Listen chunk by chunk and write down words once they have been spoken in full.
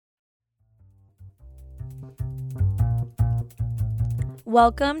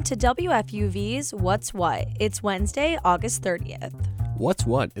Welcome to WFUV's What's What. It's Wednesday, August 30th. What's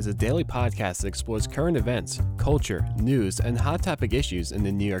What is a daily podcast that explores current events, culture, news, and hot topic issues in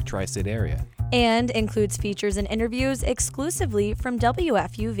the New York tri-state area. And includes features and interviews exclusively from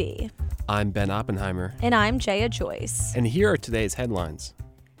WFUV. I'm Ben Oppenheimer. And I'm Jaya Joyce. And here are today's headlines.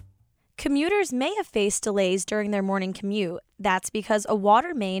 Commuters may have faced delays during their morning commute. That's because a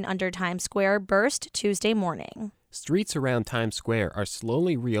water main under Times Square burst Tuesday morning. Streets around Times Square are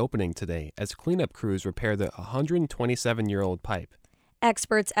slowly reopening today as cleanup crews repair the 127-year-old pipe.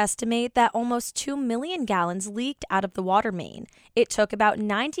 Experts estimate that almost 2 million gallons leaked out of the water main. It took about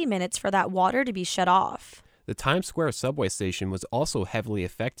 90 minutes for that water to be shut off. The Times Square subway station was also heavily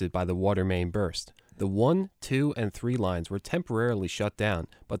affected by the water main burst. The 1, 2, and 3 lines were temporarily shut down,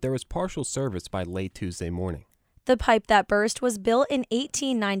 but there was partial service by late Tuesday morning. The pipe that burst was built in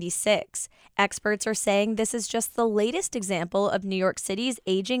 1896. Experts are saying this is just the latest example of New York City's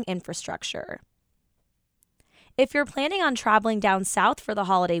aging infrastructure. If you're planning on traveling down south for the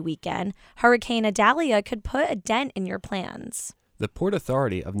holiday weekend, Hurricane Idalia could put a dent in your plans. The Port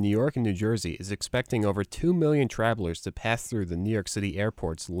Authority of New York and New Jersey is expecting over 2 million travelers to pass through the New York City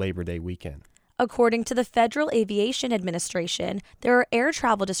airports Labor Day weekend. According to the Federal Aviation Administration, there are air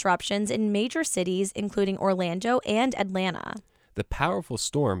travel disruptions in major cities, including Orlando and Atlanta. The powerful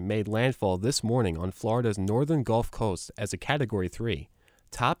storm made landfall this morning on Florida's northern Gulf Coast as a Category 3.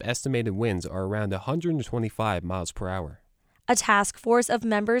 Top estimated winds are around 125 miles per hour. A task force of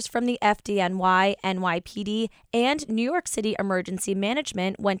members from the FDNY, NYPD, and New York City Emergency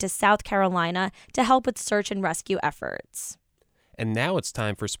Management went to South Carolina to help with search and rescue efforts. And now it's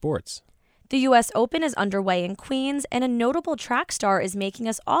time for sports. The U.S. Open is underway in Queens, and a notable track star is making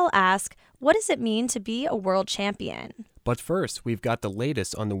us all ask, what does it mean to be a world champion? But first, we've got the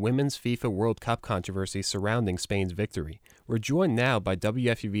latest on the Women's FIFA World Cup controversy surrounding Spain's victory. We're joined now by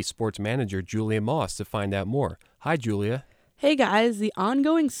WFUV sports manager Julia Moss to find out more. Hi, Julia. Hey guys, the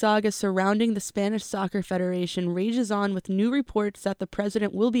ongoing saga surrounding the Spanish Soccer Federation rages on with new reports that the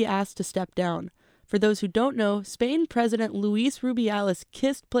president will be asked to step down. For those who don't know, Spain President Luis Rubiales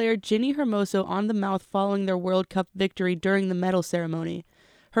kissed player Ginny Hermoso on the mouth following their World Cup victory during the medal ceremony.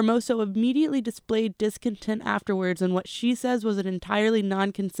 Hermoso immediately displayed discontent afterwards in what she says was an entirely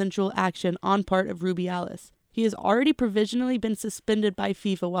non-consensual action on part of Rubiales. He has already provisionally been suspended by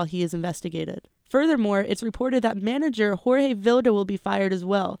FIFA while he is investigated. Furthermore, it's reported that manager Jorge Vilda will be fired as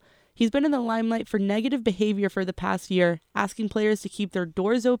well. He's been in the limelight for negative behavior for the past year, asking players to keep their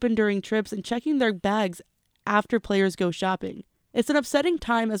doors open during trips and checking their bags after players go shopping. It's an upsetting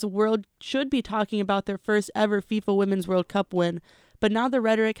time as the world should be talking about their first ever FIFA Women's World Cup win, but now the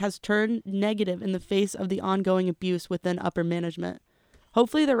rhetoric has turned negative in the face of the ongoing abuse within upper management.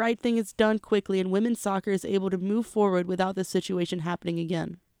 Hopefully the right thing is done quickly and women's soccer is able to move forward without this situation happening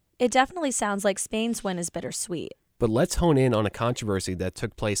again. It definitely sounds like Spain's win is bittersweet. But let's hone in on a controversy that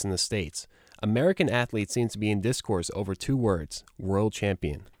took place in the States. American athletes seem to be in discourse over 2 words, world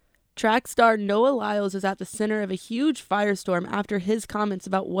champion. Track star Noah Lyles is at the center of a huge firestorm after his comments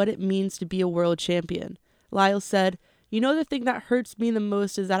about what it means to be a world champion. Lyles said, "You know, the thing that hurts me the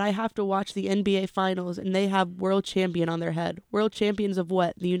most is that I have to watch the NBA Finals and they have world champion on their head. World champions of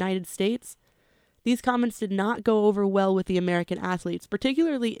what? The United States?" These comments did not go over well with the American athletes,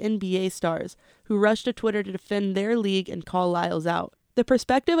 particularly NBA stars, who rushed to Twitter to defend their league and call Lyles out. The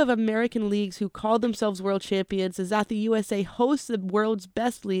perspective of American leagues who call themselves world champions is that the USA hosts the world's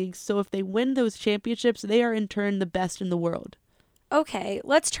best leagues, so if they win those championships, they are in turn the best in the world. Okay,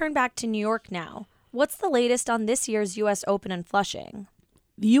 let's turn back to New York now. What's the latest on this year's U.S. Open in Flushing?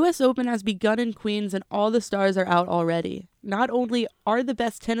 The U.S. Open has begun in Queens and all the stars are out already. Not only are the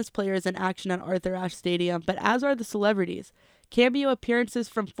best tennis players in action at Arthur Ashe Stadium, but as are the celebrities. Cameo appearances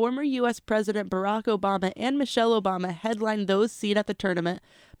from former U.S. President Barack Obama and Michelle Obama headline those seen at the tournament,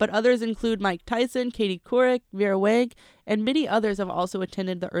 but others include Mike Tyson, Katie Couric, Vera Wang, and many others have also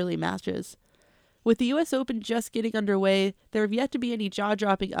attended the early matches. With the U.S. Open just getting underway, there have yet to be any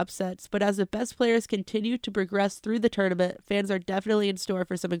jaw-dropping upsets, but as the best players continue to progress through the tournament, fans are definitely in store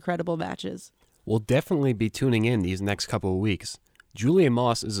for some incredible matches. We'll definitely be tuning in these next couple of weeks. Julia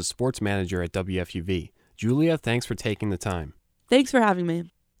Moss is a sports manager at WFUV. Julia, thanks for taking the time. Thanks for having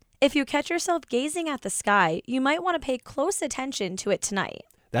me. If you catch yourself gazing at the sky, you might want to pay close attention to it tonight.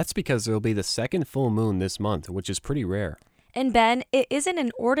 That's because there will be the second full moon this month, which is pretty rare. And Ben, it isn't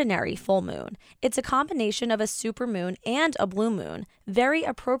an ordinary full moon. It's a combination of a supermoon and a blue moon, very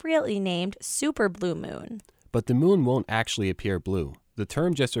appropriately named super blue moon. But the moon won't actually appear blue. The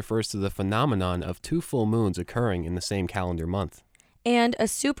term just refers to the phenomenon of 2 full moons occurring in the same calendar month. And a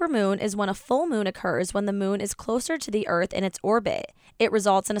supermoon is when a full moon occurs when the moon is closer to the Earth in its orbit. It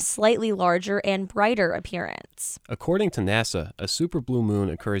results in a slightly larger and brighter appearance. According to NASA, a super blue moon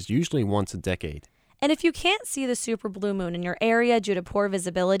occurs usually once a decade. And if you can't see the super blue moon in your area due to poor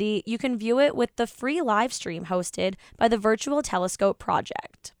visibility, you can view it with the free live stream hosted by the Virtual Telescope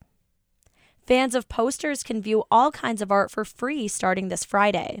Project. Fans of posters can view all kinds of art for free starting this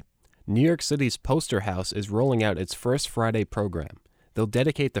Friday. New York City's Poster House is rolling out its First Friday program. They'll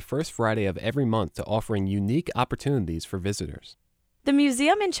dedicate the first Friday of every month to offering unique opportunities for visitors. The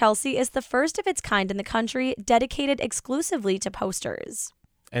museum in Chelsea is the first of its kind in the country dedicated exclusively to posters.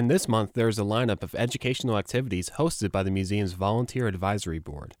 And this month, there is a lineup of educational activities hosted by the museum's Volunteer Advisory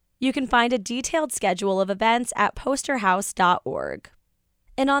Board. You can find a detailed schedule of events at posterhouse.org.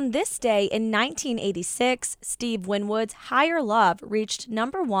 And on this day in 1986, Steve Winwood's Higher Love reached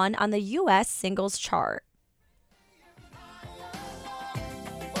number 1 on the U.S. singles chart.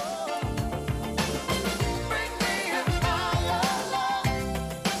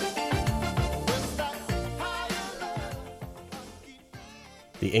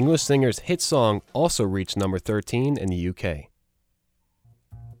 The English singer's hit song also reached number 13 in the UK.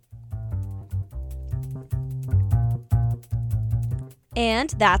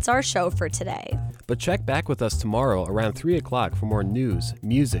 And that's our show for today. But check back with us tomorrow around 3 o'clock for more news,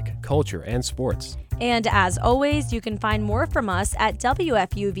 music, culture, and sports. And as always, you can find more from us at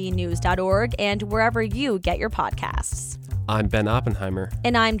WFUVnews.org and wherever you get your podcasts. I'm Ben Oppenheimer.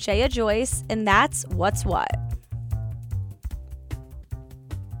 And I'm Jaya Joyce, and that's What's What.